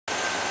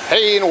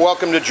Hey, and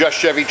welcome to Just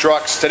Chevy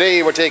Trucks.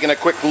 Today we're taking a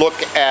quick look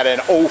at an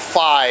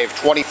 05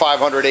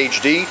 2500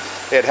 HD.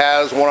 It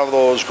has one of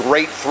those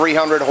great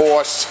 300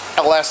 horse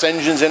LS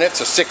engines in it. It's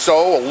a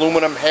 6.0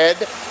 aluminum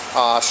head,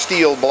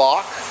 steel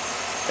block.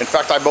 In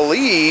fact, I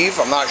believe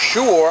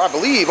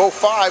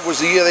 05 was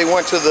the year they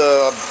went to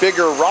the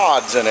bigger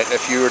rods in it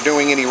if you were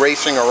doing any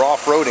racing or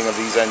off-roading of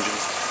these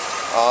engines.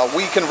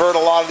 We convert a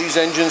lot of these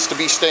engines to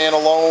be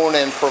standalone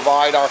and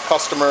provide our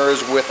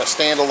customers with a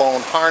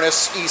standalone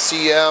harness,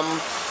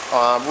 ECM.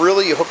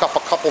 Really, you hook up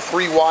a couple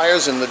 3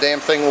 wires and the damn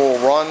thing will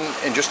run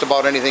in just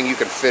about anything you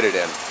can fit it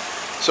in.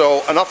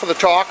 So enough of the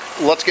talk,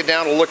 let's get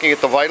down to looking at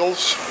the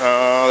vitals.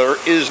 There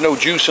is no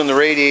juice in the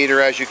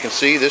radiator, as you can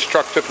see. This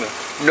truck took a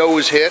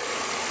nose hit.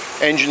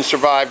 Engine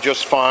survived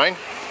just fine.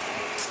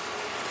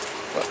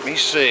 Let me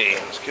see,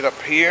 let's get up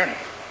here.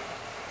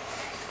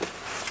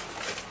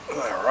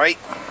 Alright.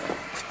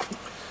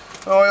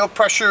 Oil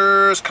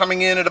pressure is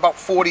coming in at about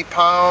 40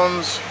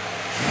 pounds.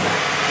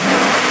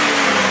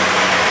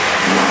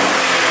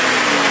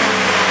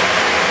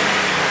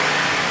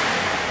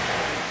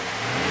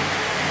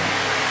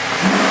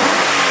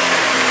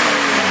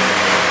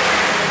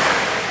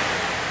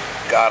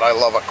 God, I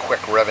love a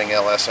quick revving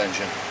LS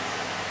engine.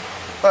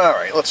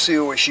 Alright, let's see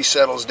where she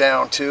settles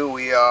down to.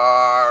 We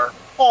are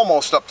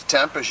almost up to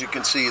temp, as you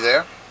can see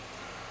there.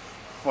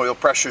 Oil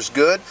pressure's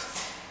good.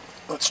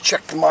 Let's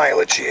check the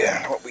mileage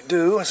here. What we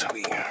do is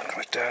we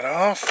click that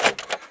off.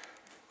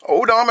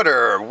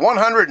 Odometer,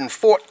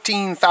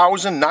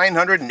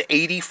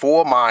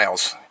 114,984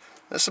 miles.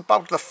 This is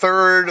about a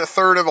third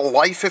of a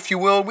life, if you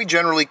will. We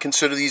generally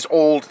consider these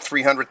old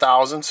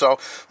 300,000, so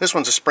this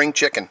one's a spring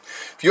chicken.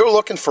 If you're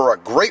looking for a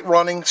great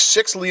running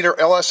 6-liter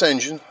LS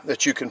engine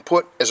that you can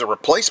put as a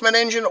replacement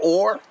engine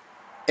or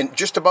in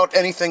just about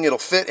anything it'll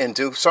fit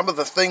into, some of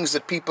the things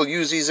that people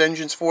use these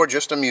engines for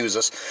just amuse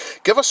us,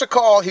 give us a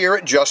call here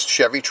at Just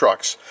Chevy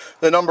Trucks.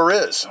 The number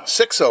is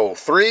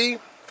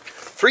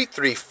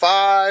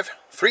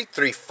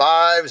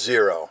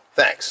 603-335-3350.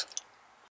 Thanks.